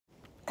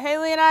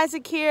Haley and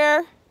Isaac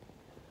here.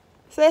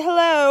 Say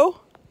hello.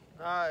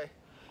 Hi.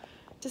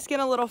 Just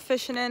getting a little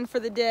fishing in for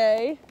the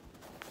day.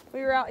 We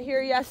were out here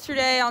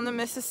yesterday on the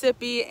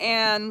Mississippi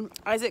and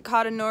Isaac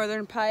caught a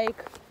northern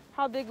pike.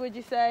 How big would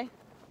you say?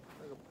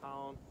 Like a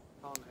pound,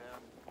 pound and a half.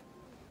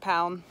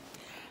 Pound.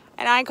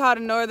 And I caught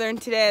a northern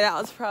today. That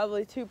was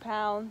probably 2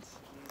 pounds.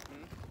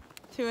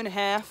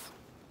 2.5.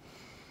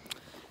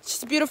 It's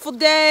just a beautiful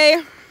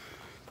day.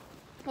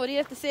 What do you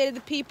have to say to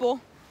the people?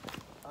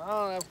 I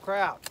don't have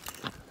crap.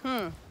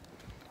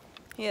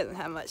 He doesn't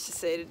have much to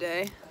say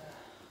today.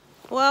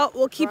 Well,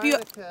 we'll keep you.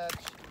 Trying to catch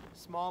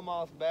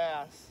smallmouth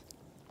bass,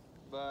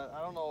 but I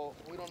don't know.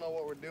 We don't know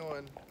what we're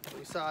doing.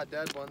 We saw a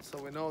dead one,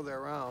 so we know they're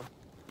around.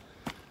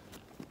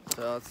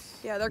 So it's,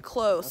 Yeah, they're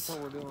close. that's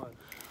what we're doing.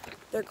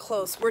 They're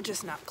close. We're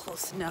just not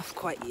close enough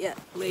quite yet,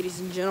 ladies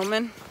and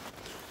gentlemen.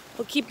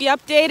 We'll keep you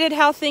updated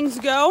how things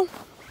go.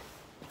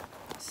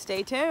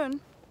 Stay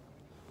tuned.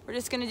 We're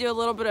just gonna do a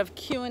little bit of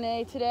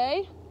Q&A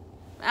today.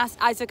 Ask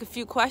Isaac a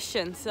few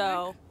questions.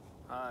 So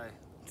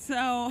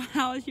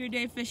how was your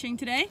day fishing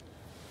today?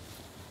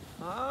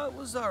 It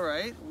was all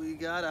right. We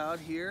got out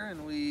here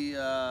and we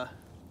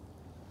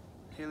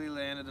Haley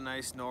landed a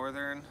nice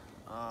northern.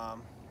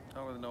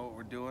 Don't really know what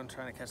we're doing.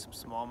 Trying to catch some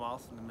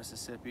smallmouth in the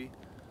Mississippi.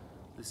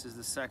 This is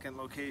the second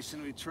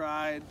location we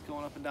tried,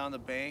 going up and down the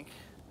bank.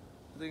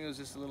 I think it was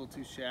just a little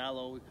too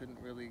shallow. We couldn't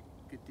really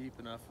get deep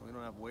enough. We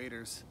don't have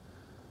waders,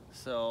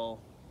 so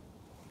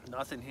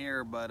nothing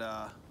here. But it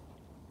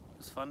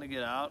was fun to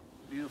get out.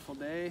 Beautiful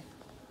day.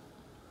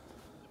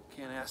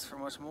 Can't ask for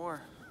much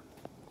more.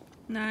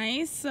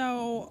 Nice.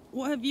 So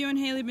what have you and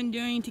Haley been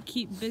doing to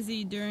keep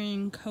busy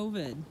during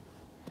COVID?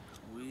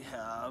 We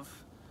have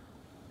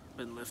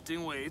been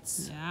lifting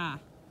weights. Yeah.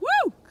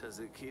 Woo! Because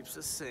it keeps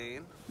us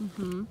sane.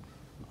 Mm-hmm.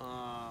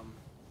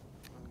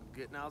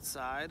 Getting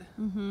outside.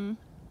 Mm-hmm.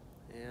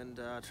 And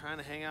trying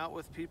to hang out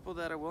with people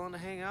that are willing to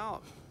hang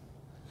out.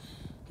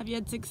 Have you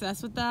had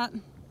success with that?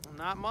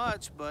 Not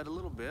much, but a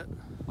little bit.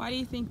 Why do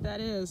you think that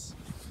is?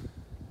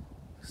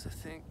 Because I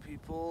think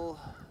people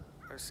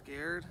are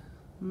scared.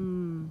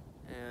 And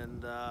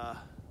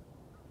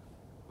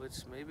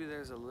which maybe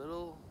there's a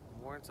little,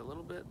 warrants a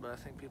little bit, but I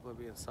think people are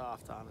being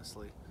soft,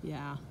 honestly.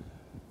 Yeah.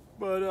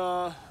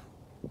 But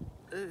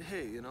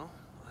hey, you know,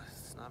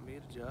 it's not me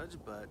to judge,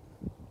 but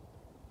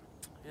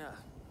yeah,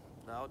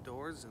 the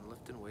outdoors and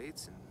lifting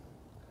weights and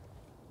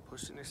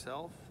pushing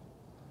yourself.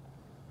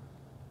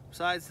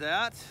 Besides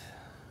that,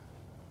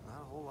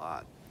 not a whole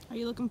lot. Are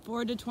you looking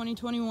forward to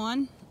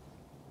 2021?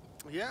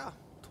 Yeah,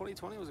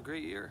 2020 was a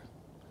great year.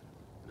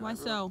 You know, Why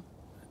so?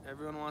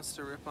 Everyone wants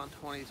to rip on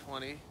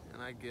 2020,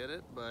 and I get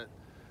it, but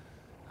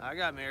I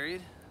got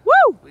married.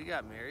 Woo! We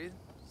got married,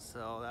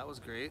 so that was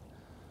great.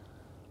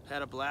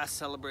 Had a blast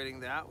celebrating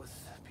that with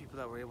people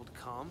that were able to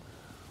come.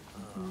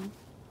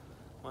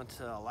 Went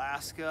to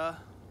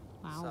Alaska.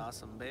 Wow. Saw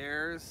some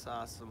bears,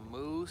 saw some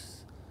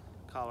moose,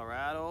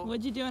 Colorado.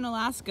 What'd you do in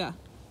Alaska?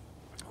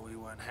 We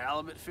went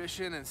halibut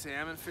fishing and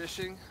salmon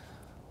fishing.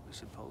 We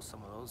should post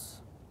some of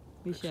those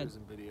pictures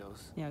and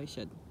videos. Yeah, we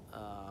should.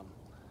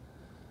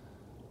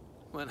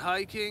 Went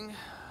hiking,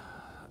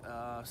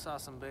 saw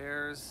some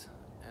bears,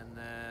 and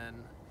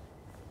then,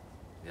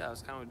 yeah, it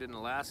was kind of what we did in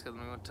Alaska.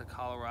 Then we went to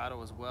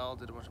Colorado as well,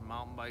 did a bunch of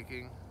mountain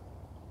biking.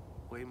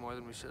 Way more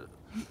than we should,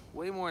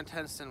 way more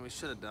intense than we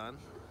should have done.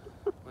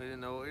 We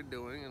didn't know what we were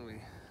doing, and we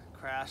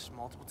crashed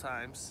multiple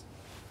times.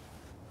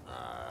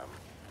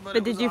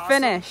 But did you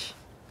finish?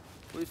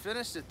 We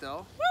finished it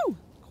though. Woo!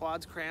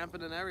 Quads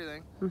cramping and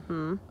everything. Did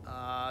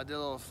a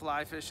little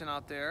fly fishing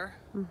out there.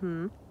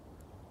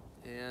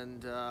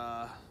 And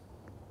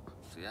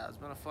so yeah, it's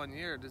been a fun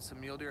year. Did some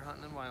mule deer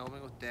hunting in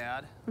Wyoming with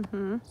Dad. It's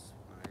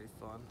very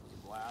fun. It was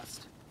a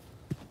blast.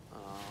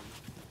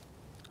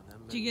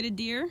 Did you get a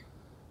deer?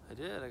 I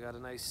did. I got a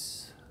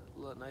nice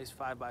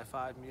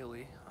 5x5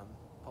 muley on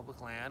public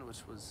land,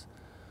 which was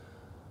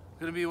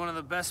gonna be one of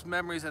the best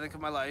memories I think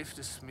of my life.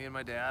 Just me and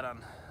my dad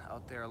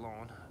out there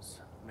alone. It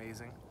was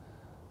amazing.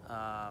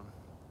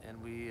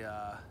 And we,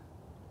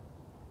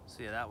 so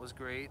yeah, that was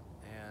great.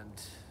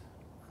 And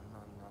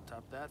on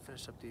top of that,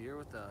 finished up the year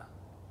with the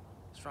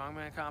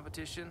strongman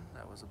competition.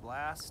 That was a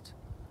blast.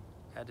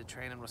 Had to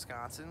train in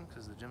Wisconsin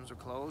because the gyms were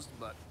closed,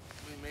 but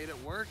we made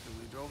it work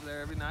and we drove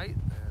there every night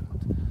and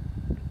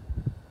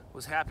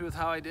was happy with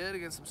how I did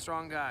against some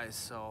strong guys.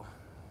 So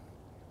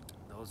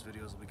those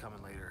videos will be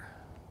coming later.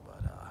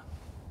 But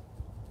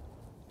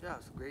yeah, it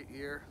was a great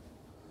year.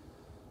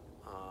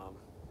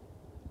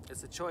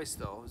 It's a choice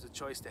though. It was a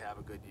choice to have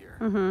a good year.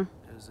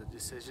 It was a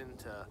decision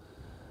to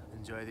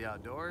enjoy the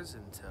outdoors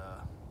and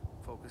to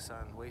focus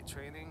on weight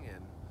training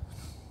and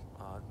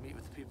meet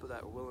with the people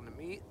that were willing to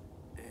meet.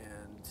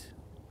 And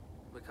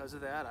because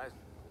of that, it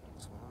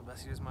was one of the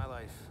best years of my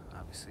life.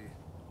 Obviously,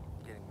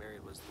 getting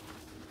married was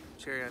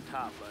the cherry on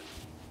top, but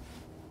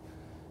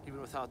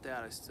even without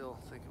that, I still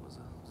think it was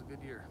a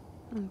good year.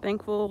 I'm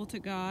thankful to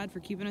God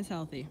for keeping us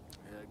healthy.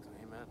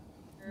 Yeah,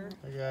 amen.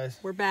 Hey guys.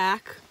 We're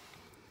back.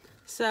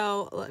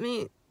 So let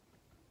me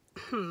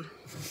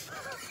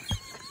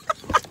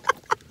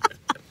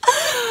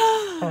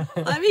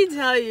Let me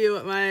tell you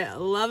what my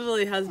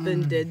lovely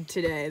husband did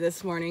today,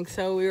 this morning.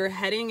 So we were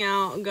heading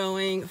out,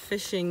 going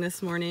fishing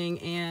this morning,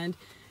 and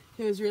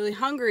he was really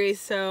hungry,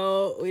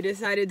 so we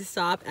decided to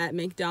stop at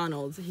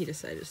McDonald's. He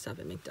decided to stop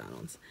at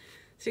McDonald's.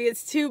 So he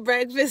gets 2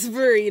 breakfast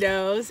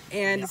burritos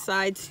and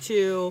decides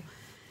to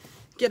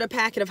get a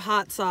packet of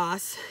hot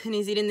sauce. And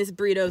he's eating these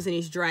burritos and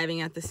he's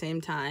driving at the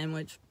same time,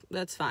 which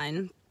that's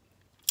fine.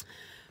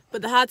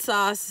 But the hot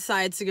sauce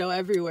decides to go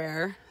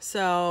everywhere.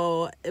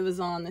 So it was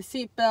on the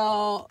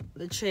seatbelt,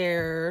 the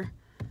chair,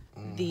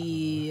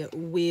 the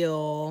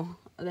wheel,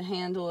 the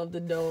handle of the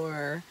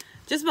door,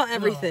 just about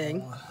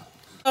everything.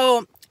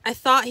 So I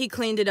thought he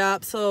cleaned it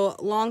up. So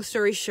long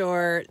story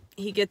short,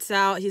 he gets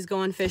out, he's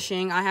going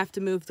fishing. I have to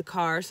move the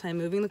car. So I'm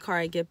moving the car,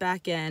 I get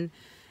back in.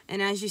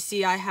 And as you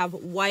see, I have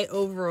white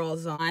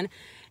overalls on.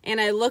 And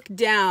I look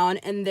down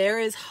and there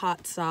is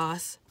hot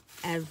sauce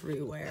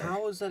everywhere.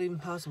 How is that even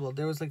possible?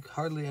 There was like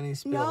hardly any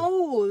spill.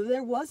 No,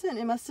 there wasn't.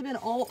 It must have been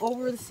all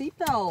over the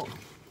seatbelt.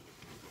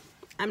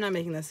 I'm not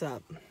making this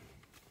up.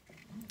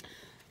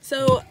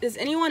 So, is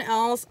anyone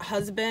else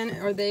husband,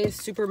 are they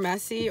super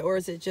messy, or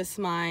is it just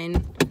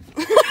mine?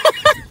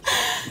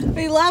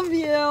 We love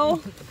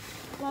you.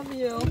 Love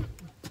you.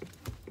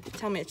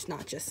 Tell me it's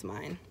not just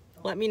mine.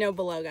 Let me know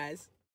below, guys.